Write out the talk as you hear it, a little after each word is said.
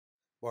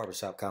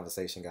Barbershop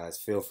conversation, guys.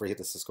 Feel free to hit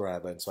the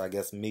subscribe button. So I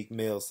guess Meek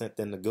Mill sent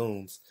in the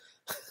goons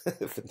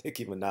for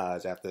Nicki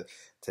Minaj after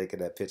taking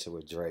that picture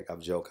with Drake.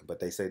 I'm joking, but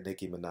they say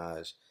Nicki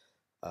Minaj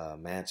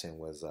mansion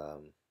was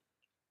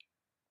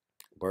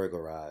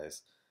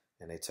burglarized,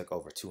 and they took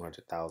over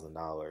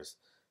 $200,000.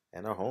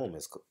 And her home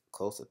is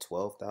close to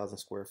 12,000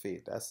 square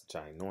feet. That's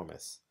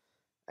ginormous.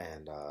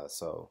 And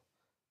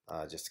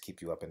just to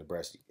keep you up in the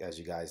breast, as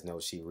you guys know,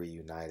 she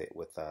reunited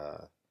with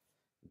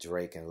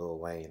Drake and Lil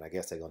Wayne. I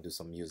guess they're gonna do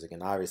some music,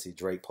 and obviously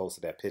Drake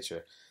posted that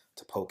picture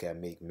to poke at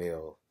Meek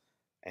Mill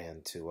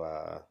and to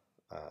uh,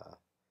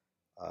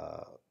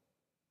 uh,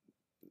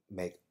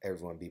 make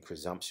everyone be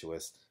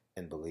presumptuous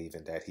in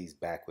believing that he's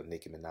back with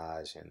Nicki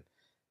Minaj and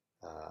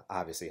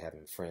obviously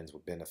having friends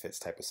with benefits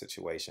type of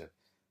situation.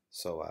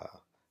 So,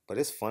 but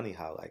it's funny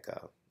how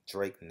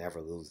Drake never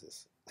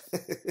loses.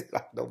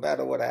 Like, no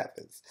matter what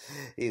happens,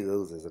 he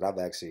loses, and I'm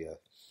actually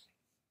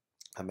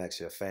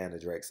a fan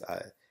of Drake's.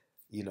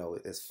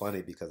 It's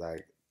funny because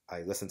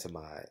I listen to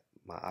my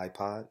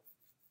iPod,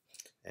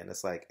 and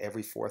it's like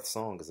every fourth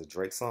song is a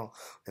Drake song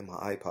in my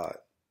iPod.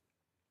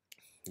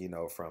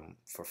 From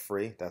For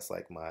Free. That's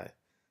like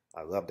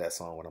I love that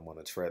song when I'm on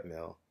a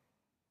treadmill.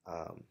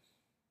 Um,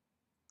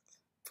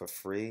 for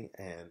Free,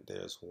 and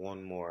there's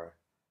one more,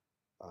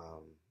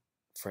 um,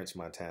 French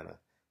Montana.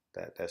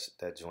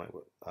 That joint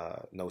with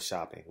No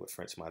Shopping with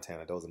French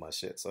Montana. Those are my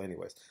shit. So,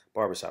 anyways,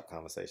 barbershop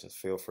conversations.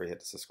 Feel free to hit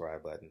the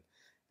subscribe button.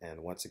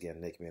 And once again,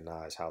 Nicki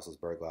Minaj house was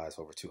burglarized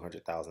for over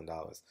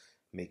 $200,000.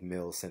 Meek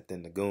Mill sent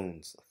in the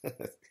goons.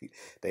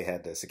 They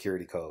had the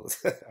security codes.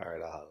 All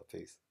right, I'll holla.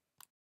 Peace.